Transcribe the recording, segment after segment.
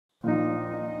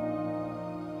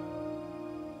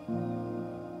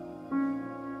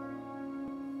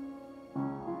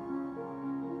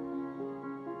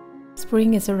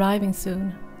Spring is arriving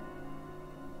soon,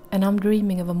 and I'm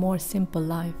dreaming of a more simple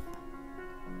life.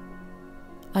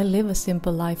 I live a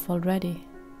simple life already,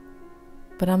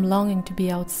 but I'm longing to be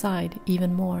outside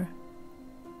even more.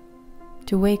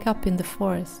 To wake up in the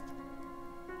forest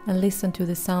and listen to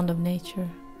the sound of nature.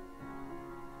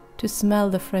 To smell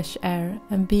the fresh air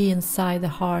and be inside the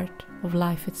heart of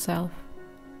life itself.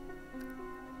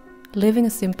 Living a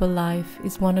simple life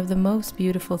is one of the most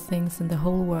beautiful things in the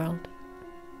whole world.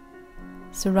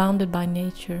 Surrounded by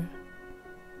nature,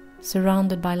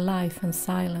 surrounded by life and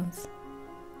silence,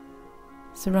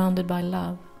 surrounded by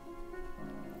love.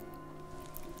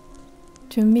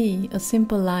 To me, a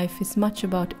simple life is much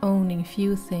about owning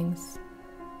few things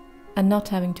and not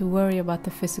having to worry about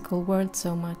the physical world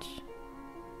so much,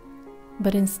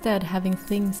 but instead having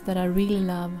things that I really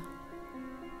love,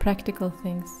 practical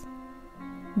things,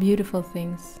 beautiful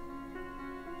things,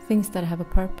 things that have a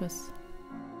purpose.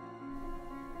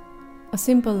 A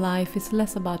simple life is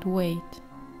less about weight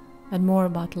and more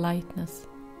about lightness.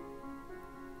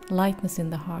 Lightness in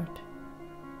the heart.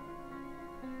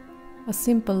 A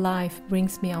simple life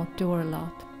brings me outdoor a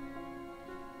lot.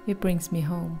 It brings me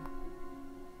home.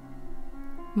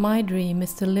 My dream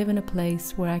is to live in a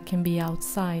place where I can be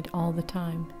outside all the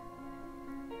time.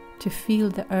 To feel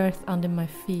the earth under my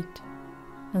feet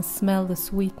and smell the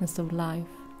sweetness of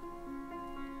life.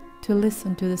 To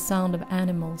listen to the sound of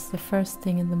animals the first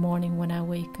thing in the morning when I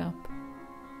wake up.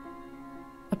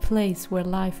 A place where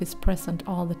life is present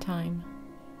all the time.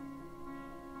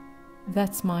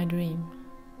 That's my dream.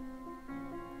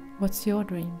 What's your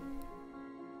dream?